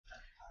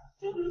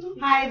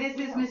Hi, this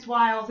is Ms.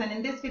 Wiles, and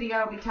in this video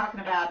I'll be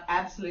talking about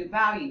absolute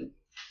value.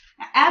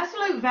 Now,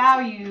 absolute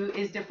value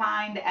is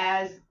defined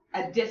as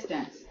a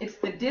distance. It's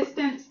the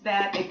distance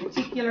that a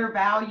particular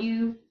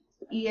value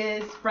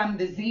is from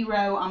the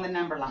zero on the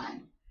number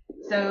line.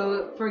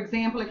 So, for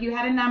example, if you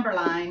had a number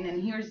line,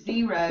 and here's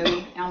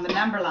 0 on the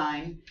number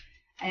line,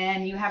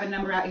 and you have a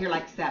number out here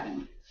like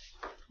 7.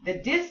 The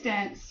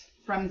distance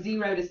from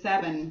 0 to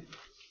 7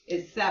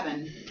 is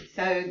 7.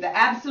 So the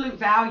absolute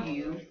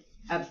value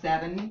of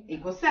 7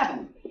 equals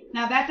 7.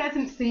 Now that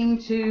doesn't seem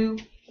too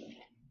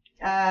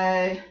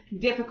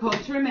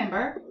difficult to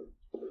remember.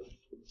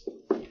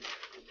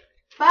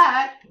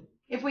 But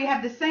if we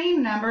have the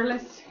same number,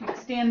 let's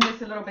extend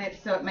this a little bit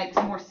so it makes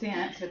more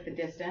sense with the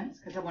distance,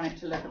 because I want it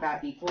to look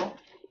about equal.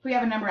 If we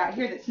have a number out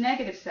here that's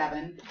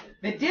 -7,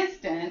 the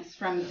distance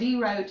from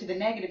 0 to the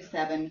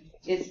 -7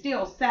 is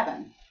still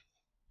 7.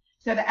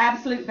 So the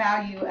absolute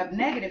value of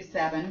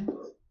 -7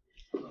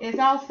 is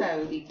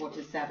also equal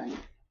to 7.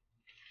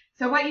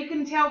 So what you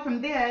can tell from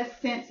this,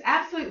 since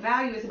absolute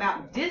value is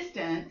about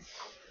distance,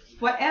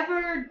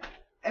 whatever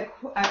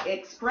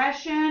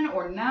expression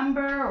or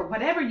number or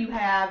whatever you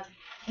have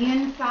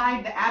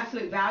inside the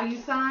absolute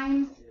value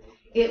signs,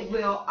 it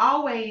will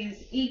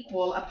always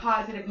equal a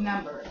positive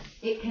number.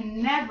 It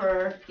can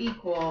never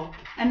equal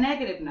a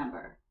negative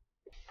number.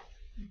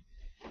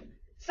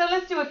 So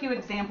let's do a few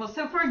examples.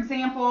 So for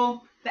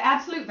example, the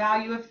absolute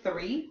value of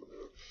 3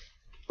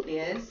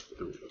 is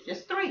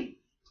just 3.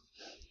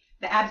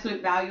 The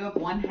absolute value of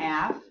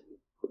 1/2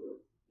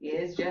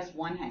 is just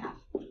 1/2.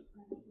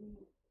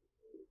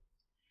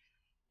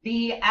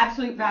 The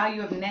absolute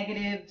value of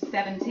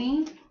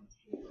 -17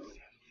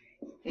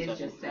 is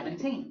just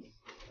 17.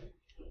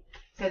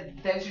 So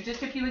those are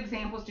just a few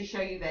examples to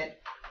show you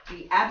that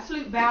the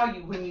absolute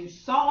value, when you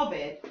solve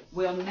it,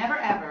 will never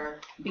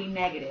ever be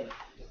negative.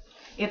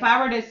 If I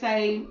were to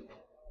say,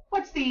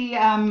 what's the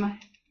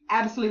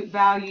absolute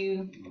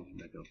value?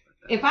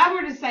 If I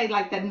were to say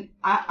like the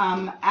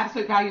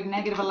absolute value of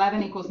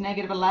 -11 equals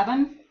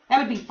 -11, that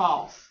would be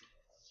false,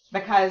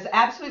 because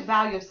absolute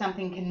value of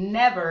something can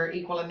never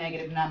equal a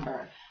negative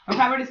number. Or if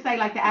I were to say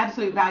like the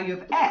absolute value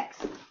of x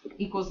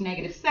equals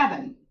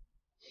 -7,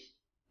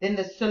 then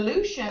the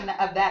solution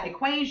of that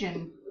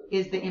equation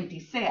is the empty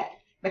set,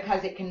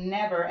 because it can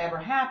never ever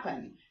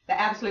happen. The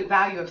absolute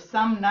value of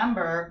some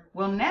number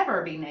will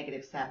never be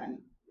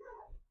 -7.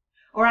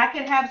 Or I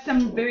could have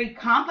some very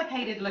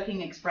complicated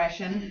looking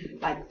expression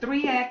like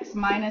 3x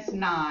minus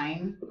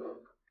 9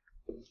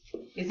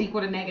 is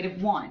equal to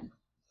 -1.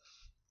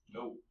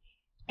 Nope.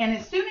 And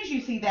as soon as you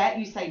see that,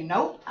 you say,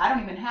 nope, I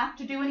don't even have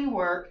to do any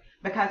work,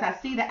 because I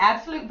see the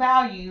absolute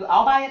value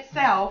all by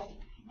itself,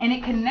 and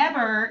it can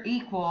never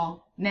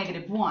equal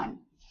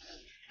 -1.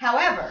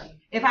 However,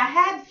 if I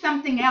had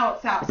something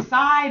else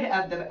outside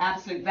of the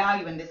absolute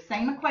value in this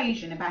same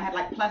equation, if I had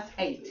like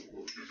 +8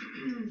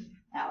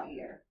 out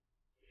here,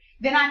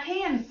 then I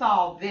can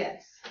solve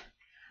this.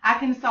 I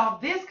can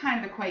solve this kind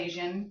of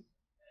equation.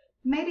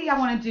 Maybe I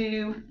want to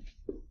do,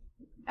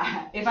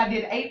 if I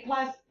did 8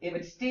 plus, it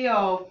would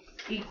still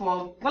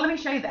equal, well, let me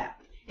show you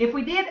that. If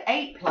we did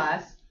 8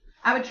 plus,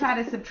 I would try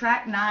to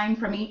subtract 9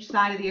 from each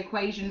side of the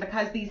equation,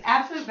 because these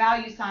absolute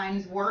value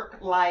signs work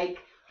like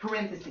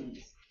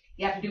parentheses.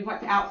 You have to do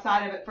what's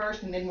outside of it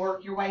first and then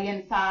work your way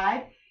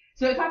inside.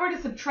 So if I were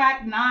to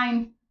subtract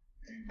 9,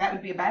 that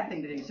would be a bad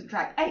thing to do,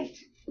 subtract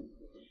 8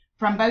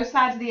 from both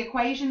sides of the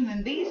equation,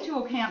 then these two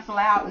will cancel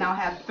out, and I'll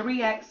have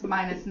 3x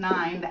minus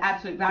 9, the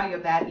absolute value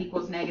of that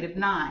equals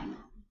 -9.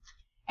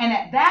 And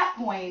at that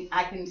point,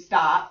 I can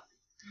stop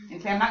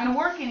and say I'm not going to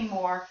work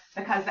anymore,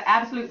 because the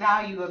absolute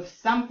value of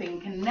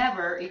something can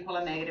never equal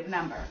a negative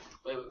number.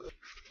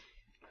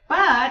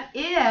 But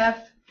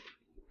if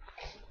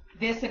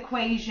this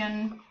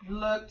equation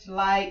looked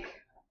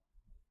like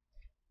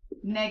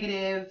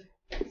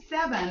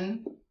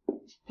 -7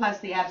 plus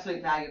the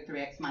absolute value of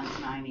 3x minus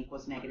 9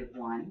 equals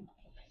 -1,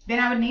 then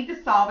I would need to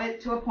solve it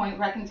to a point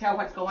where I can tell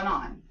what's going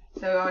on.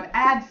 So I would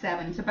add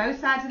 7 to both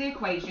sides of the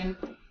equation,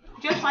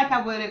 just like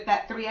I would if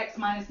that 3x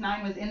minus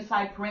 9 was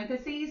inside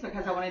parentheses,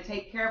 because I want to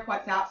take care of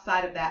what's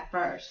outside of that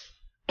first.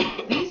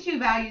 These two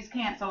values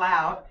cancel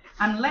out.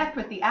 I'm left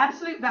with the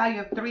absolute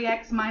value of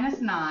 3x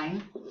minus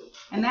 9,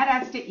 and that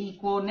has to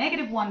equal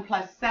 -1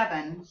 plus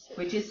 7,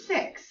 which is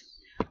 6.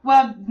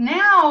 Well,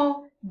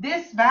 now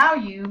this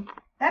value,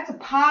 that's a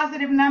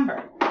positive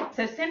number.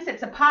 So since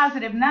it's a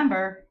positive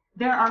number,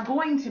 there are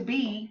going to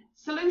be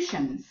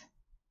solutions.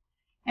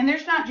 And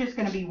there's not just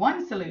going to be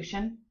one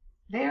solution.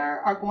 There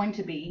are going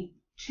to be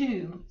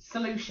 2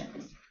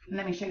 solutions. And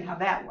let me show you how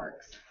that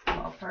works.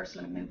 Well, first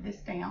let me move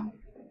this down.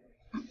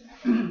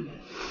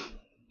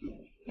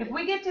 If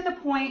we get to the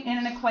point in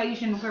an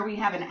equation where we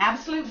have an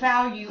absolute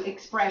value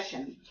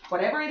expression,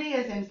 whatever it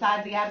is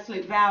inside the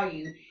absolute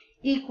value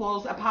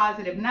equals a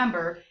positive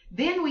number,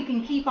 then we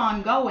can keep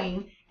on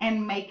going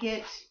and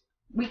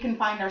we can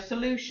find our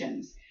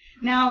solutions.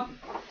 Now,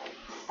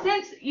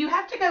 since you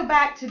have to go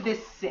back to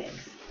this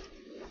 6,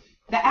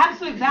 the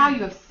absolute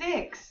value of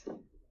 6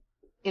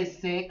 is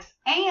 6,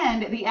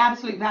 and the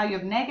absolute value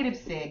of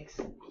 -6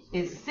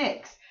 is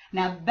 6.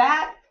 Now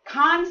that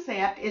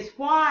concept is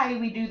why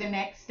we do the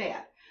next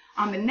step.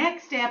 On the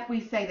next step,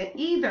 we say that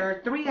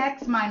either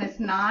 3x minus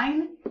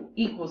 9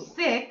 equals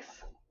 6,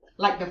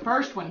 like the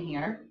first one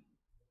here.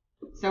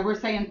 So we're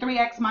saying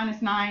 3x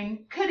minus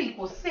 9 could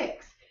equal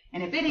 6.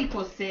 And if it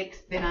equals 6,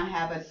 then I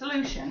have a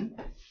solution.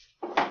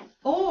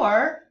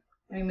 Or,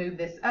 let me move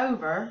this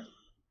over.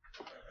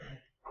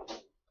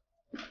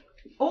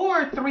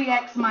 Or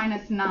 3x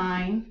minus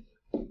 9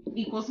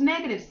 equals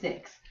negative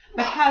 6.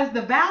 Because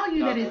the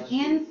value that is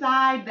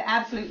inside the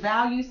absolute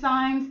value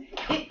signs,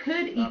 it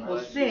could equal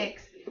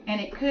 6 and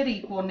it could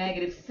equal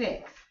negative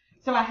 6.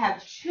 So I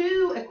have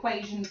two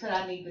equations that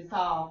I need to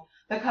solve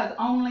because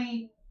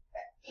only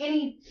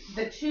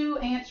the two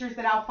answers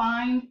that I'll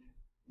find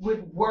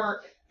would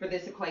work for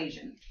this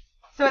equation.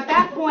 So at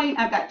that point,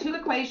 I've got two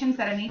equations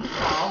that I need to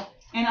solve,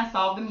 and I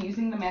solve them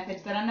using the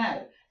methods that I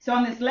know. So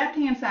on this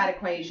left-hand side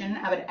equation,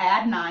 I would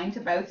add 9 to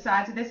both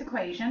sides of this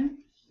equation,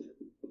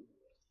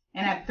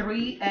 and have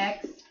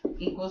 3x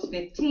equals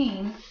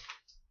 15.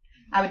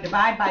 I would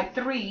divide by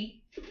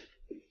 3,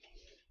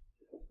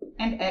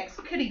 and x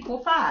could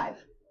equal 5.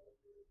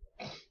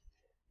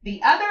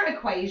 The other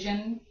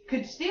equation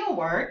could still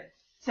work,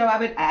 so I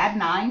would add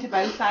 9 to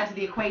both sides of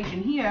the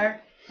equation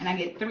here, and I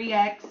get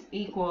 3x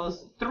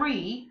equals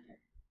 3,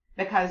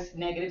 because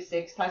negative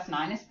 6 plus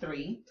 9 is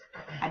 3.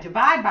 I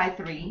divide by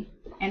 3,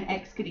 and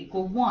x could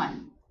equal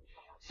 1.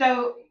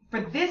 So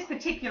for this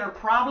particular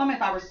problem,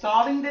 if I were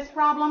solving this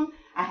problem,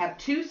 I have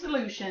two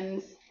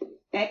solutions,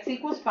 x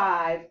equals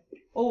 5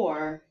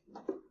 or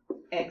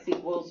x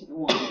equals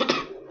 1.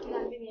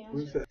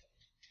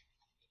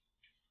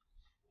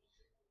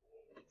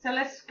 So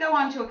let's go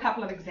on to a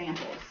couple of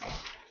examples.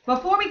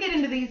 Before we get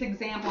into these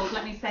examples,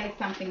 let me say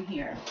something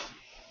here.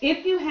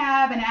 If you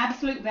have an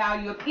absolute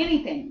value of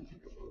anything,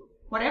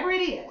 whatever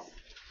it is,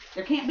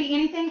 there can't be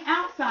anything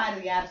outside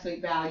of the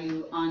absolute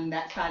value on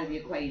that side of the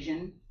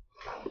equation.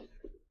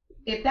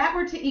 If that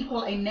were to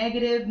equal a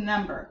negative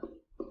number,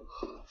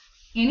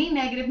 any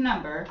negative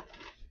number,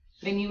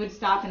 then you would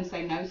stop and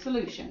say no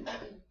solution.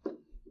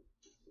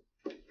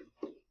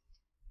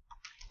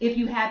 If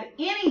you have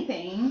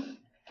anything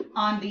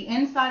on the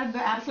inside of the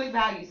absolute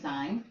value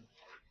sign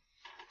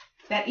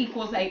that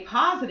equals a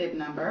positive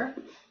number,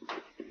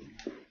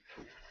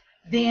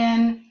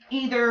 then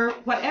either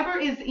whatever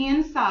is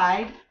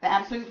inside the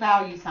absolute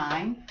value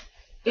sign,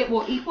 it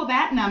will equal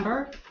that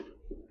number,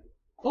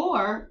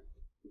 or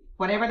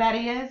whatever that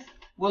is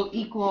will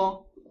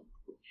equal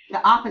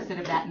the opposite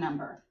of that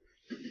number,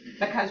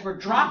 because we're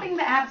dropping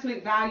the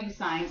absolute value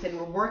signs and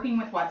we're working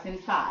with what's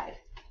inside.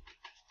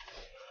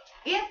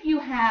 If you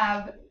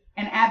have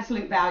an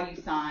absolute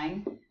value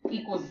sign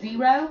equals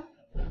 0,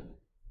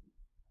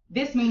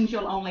 this means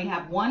you'll only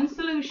have one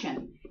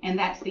solution, and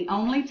that's the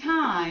only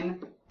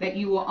time that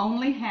you will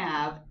only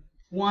have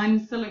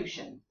one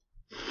solution.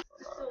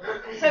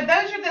 So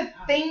those are the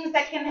things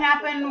that can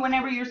happen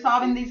whenever you're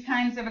solving these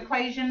kinds of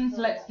equations.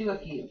 Let's do a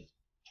few.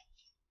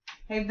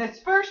 Okay,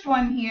 this first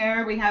one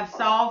here, we have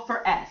solve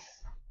for s.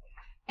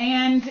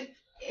 And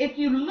if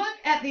you look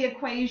at the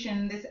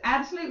equation, this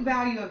absolute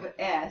value of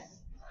s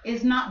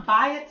is not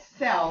by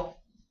itself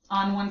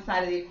on one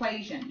side of the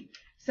equation.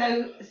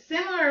 So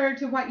similar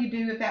to what you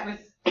do if that was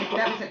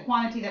a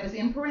quantity that was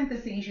in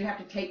parentheses, you have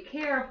to take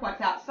care of what's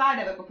outside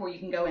of it before you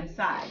can go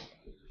inside.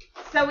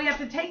 So we have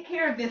to take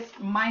care of this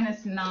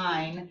minus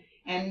 9,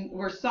 and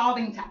we're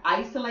solving to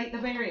isolate the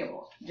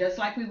variable, just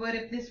like we would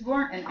if this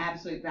weren't an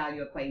absolute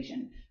value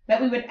equation.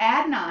 But we would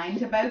add 9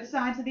 to both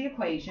sides of the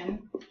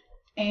equation,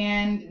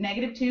 and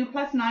negative 2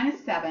 plus 9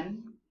 is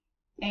 7.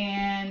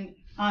 And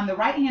on the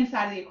right-hand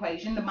side of the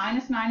equation, the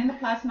minus 9 and the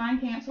plus 9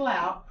 cancel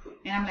out,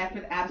 and I'm left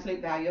with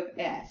absolute value of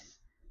s.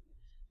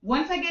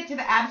 Once I get to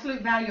the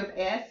absolute value of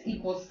s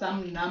equals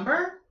some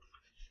number,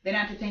 then I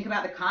have to think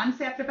about the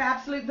concept of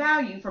absolute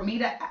value. For me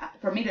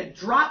to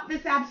drop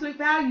this absolute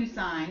value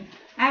sign,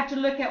 I have to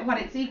look at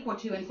what it's equal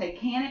to and say,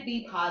 can it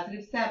be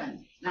positive 7?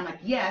 And I'm like,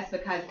 yes,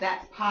 because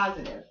that's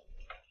positive.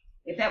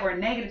 If that were a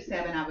negative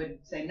 7, I would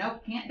say,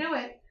 nope, can't do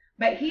it.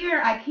 But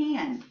here I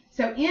can.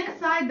 So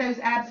inside those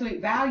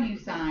absolute value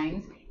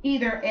signs,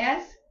 either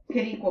s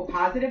could equal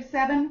positive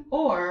 7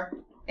 or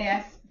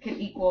s could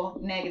equal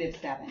negative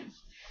 7.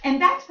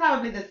 And that's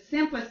probably the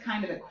simplest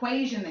kind of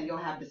equation that you'll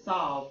have to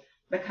solve,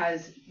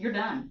 because you're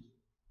done.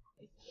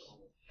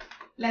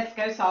 Let's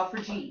go solve for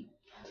g.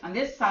 On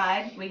this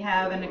side, we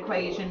have an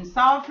equation,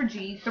 solve for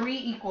g, 3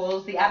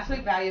 equals the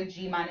absolute value of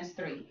g minus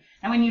 3.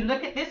 And when you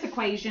look at this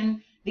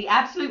equation, the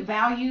absolute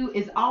value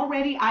is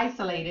already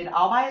isolated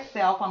all by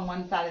itself on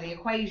one side of the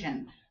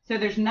equation. So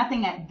there's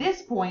nothing at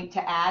this point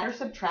to add or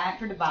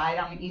subtract or divide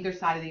on either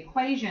side of the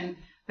equation,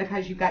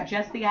 because you've got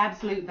just the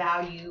absolute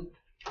value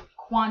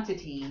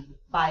quantity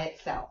by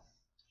itself.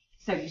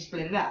 So you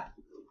split it up.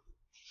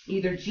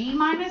 Either g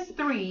minus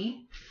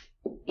 3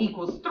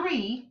 equals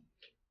 3,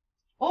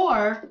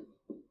 or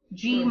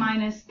g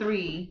minus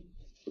 3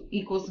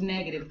 equals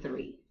negative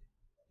 3.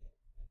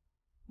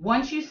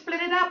 Once you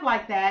split it up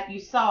like that, you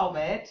solve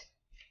it.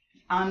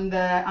 On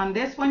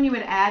this one, you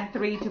would add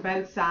 3 to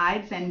both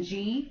sides, and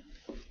g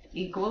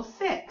equals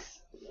 6.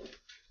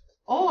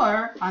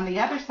 Or, on the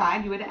other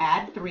side, you would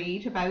add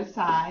 3 to both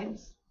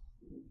sides.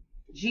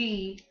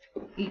 G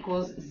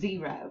equals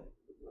 0.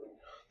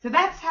 So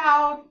that's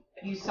how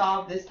you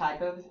solve this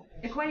type of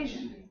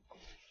equation.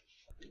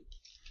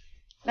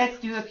 Let's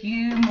do a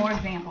few more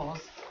examples.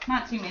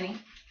 Not too many.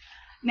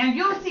 Now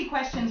you'll see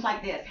questions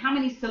like this. How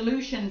many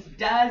solutions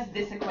does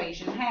this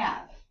equation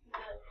have?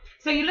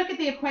 So you look at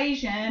the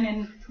equation,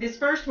 and this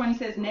first one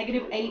says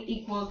negative 8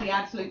 equals the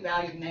absolute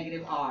value of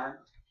negative r.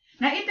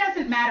 Now it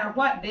doesn't matter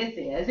what this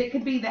is. It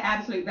could be the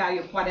absolute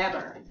value of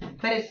whatever.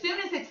 But as soon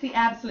as it's the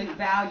absolute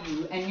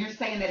value and you're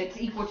saying that it's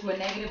equal to a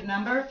negative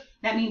number,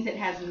 that means it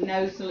has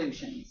no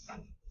solutions.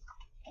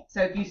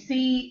 So if you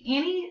see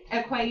any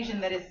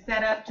equation that is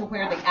set up to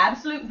where the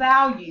absolute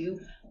value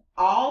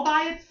all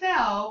by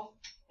itself,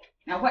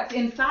 now what's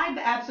inside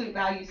the absolute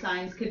value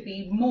signs could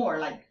be more,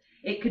 like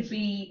it could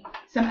be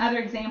some other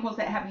examples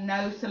that have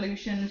no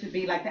solutions would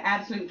be like the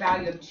absolute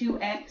value of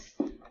 2x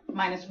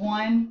minus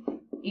 1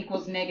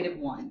 equals negative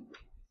 1.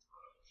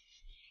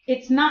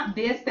 It's not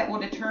this that will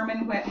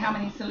determine how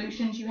many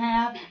solutions you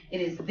have.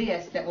 It is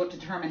this that will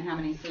determine how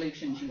many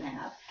solutions you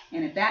have.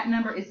 And if that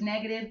number is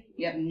negative,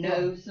 you have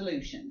no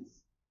solutions.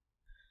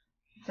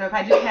 So if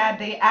I just had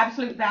the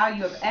absolute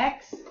value of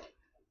x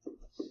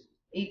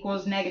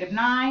equals negative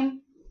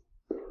 9,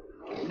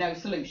 no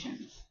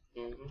solutions.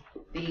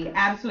 The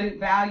absolute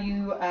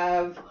value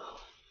of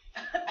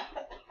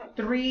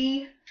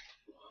 3,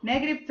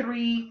 negative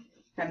 3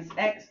 times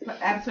x,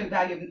 absolute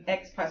value of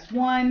x plus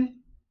 1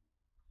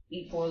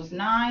 equals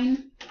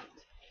 9.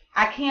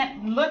 I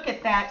can't look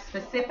at that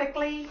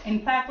specifically. In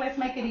fact, let's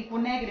make it equal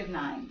negative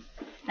 9.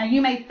 Now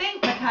you may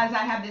think because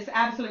I have this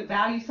absolute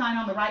value sign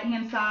on the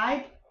right-hand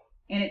side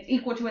and it's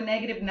equal to a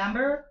negative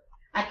number,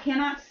 I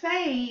cannot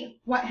say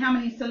how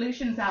many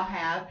solutions I'll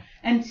have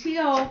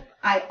until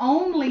I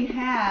only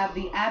have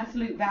the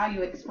absolute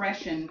value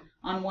expression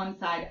on one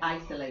side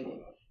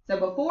isolated. So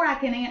before I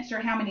can answer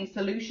how many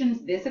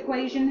solutions this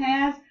equation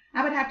has,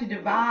 I would have to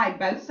divide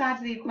both sides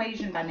of the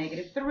equation by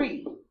negative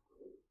 3.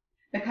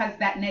 Because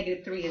that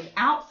negative 3 is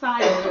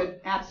outside of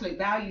the absolute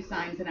value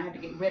signs and I have to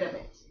get rid of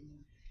it.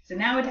 So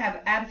now I would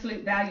have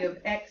absolute value of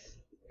x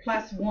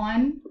plus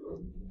 1.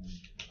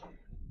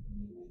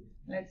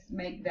 Let's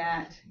make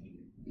that.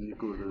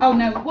 Oh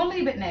no, we'll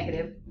leave it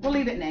negative. We'll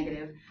leave it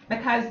negative.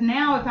 Because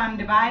now if I'm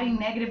dividing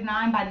negative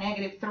 9 by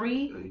negative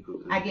 3,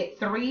 I get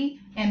 3.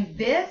 And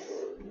this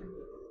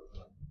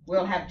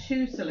will have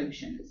 2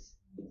 solutions.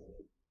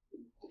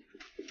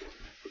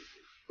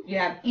 You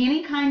have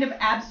any kind of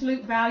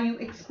absolute value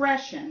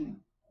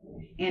expression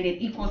and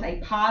it equals a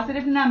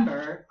positive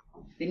number,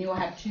 then you will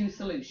have 2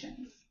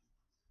 solutions.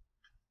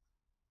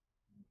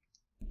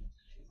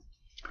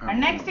 Our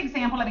next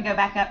example, let me go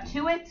back up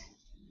to it.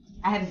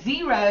 I have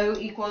 0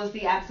 equals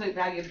the absolute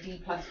value of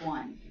d plus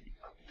 1.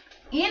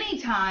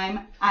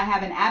 Anytime I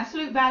have an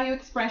absolute value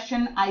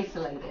expression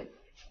isolated,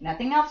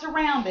 nothing else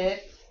around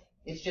it,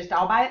 it's just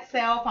all by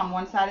itself on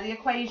one side of the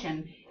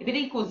equation. If it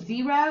equals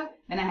 0,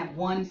 then I have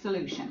 1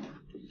 solution.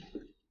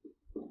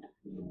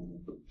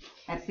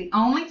 That's the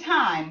only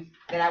time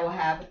that I will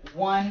have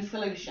 1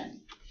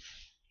 solution.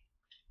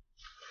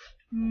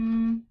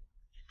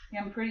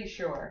 Yeah, I'm pretty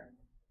sure.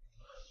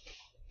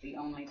 The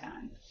only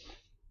time.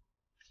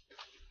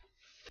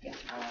 Yeah.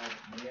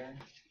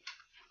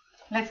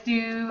 Let's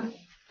do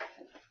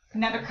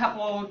another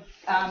couple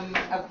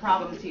of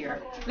problems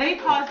here. Let me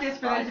pause this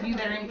for those of you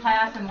that are in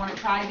class and want to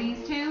try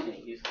these two.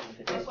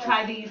 Let's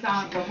try these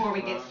on before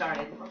we get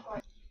started.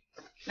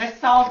 Let's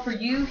solve for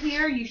u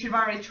here. You should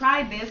have already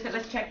tried this, but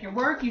let's check your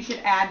work. You should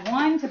add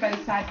 1 to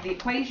both sides of the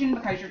equation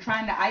because you're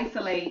trying to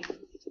isolate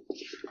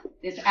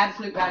this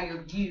absolute value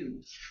of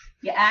u.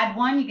 You add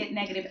 1, you get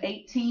negative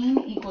 18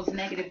 equals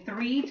negative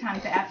 3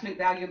 times the absolute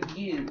value of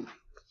u.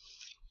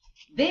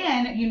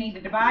 Then you need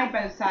to divide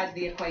both sides of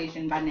the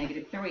equation by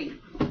negative 3.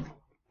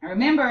 Now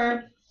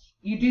remember,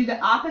 you do the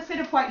opposite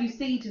of what you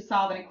see to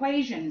solve an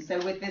equation.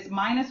 So with this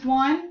minus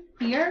 1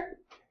 here,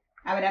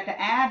 I would have to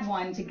add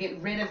 1 to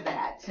get rid of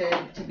that,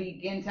 to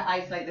begin to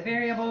isolate the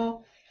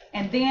variable.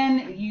 And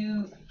then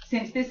you,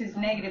 since this is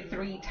negative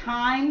 3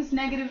 times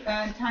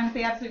times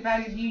the absolute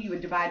value of u, you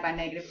would divide by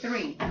negative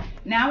 3.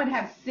 Now I would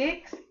have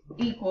 6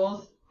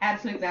 equals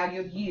absolute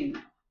value of u.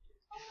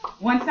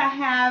 Once I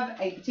have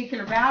a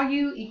particular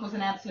value equals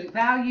an absolute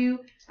value,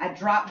 I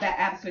drop that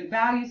absolute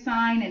value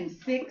sign and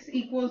 6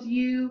 equals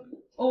u,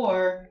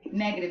 or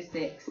negative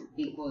 6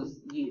 equals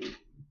u.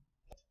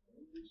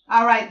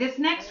 All right, this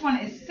next one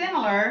is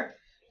similar,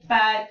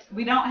 but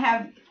we don't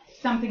have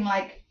something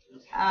like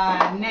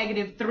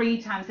negative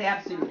 3 times the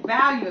absolute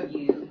value of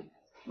u.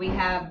 We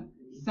have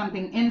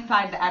something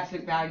inside the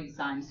absolute value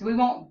sign. So we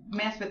won't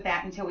mess with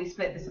that until we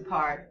split this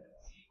apart.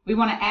 We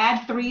want to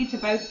add 3 to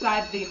both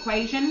sides of the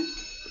equation.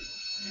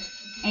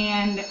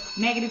 And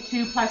negative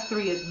 2 plus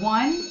 3 is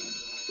 1.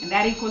 And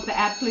that equals the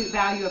absolute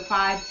value of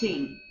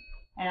 5t.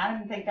 And I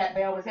didn't think that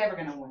bell was ever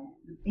going to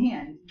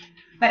end.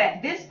 But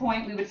at this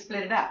point, we would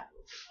split it up.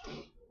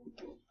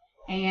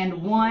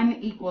 And 1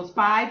 equals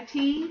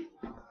 5t.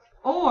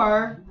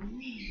 or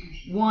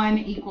 1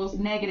 equals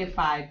negative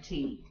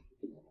 5t.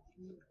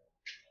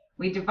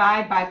 We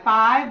divide by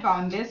 5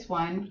 on this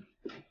one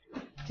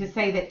to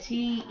say that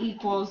t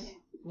equals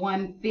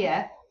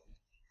 1/5.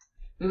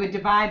 We would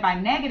divide by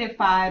negative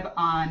 5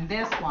 on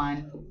this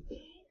one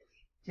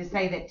to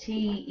say that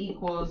t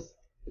equals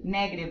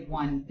negative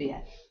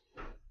 1/5.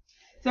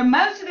 So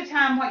most of the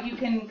time what you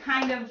can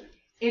kind of,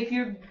 if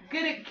you're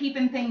good at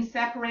keeping things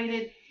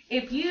separated,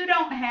 if you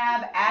don't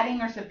have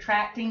adding or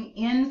subtracting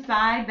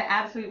inside the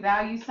absolute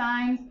value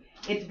signs,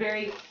 it's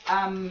very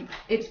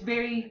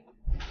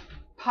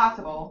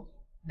possible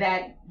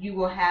that you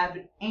will have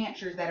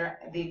answers that are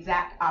the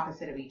exact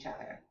opposite of each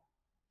other.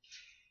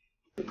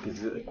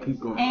 Keep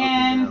going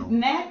And up and down.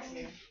 next,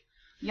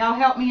 y'all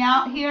help me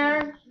out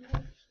here.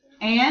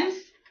 And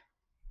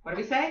what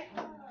do we say?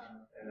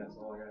 And that's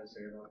all I gotta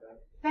say about that.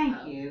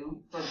 Thank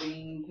you for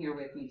being here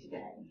with me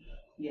today.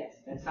 Yes,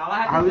 that's all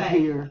I have to I was say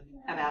here.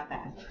 about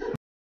that.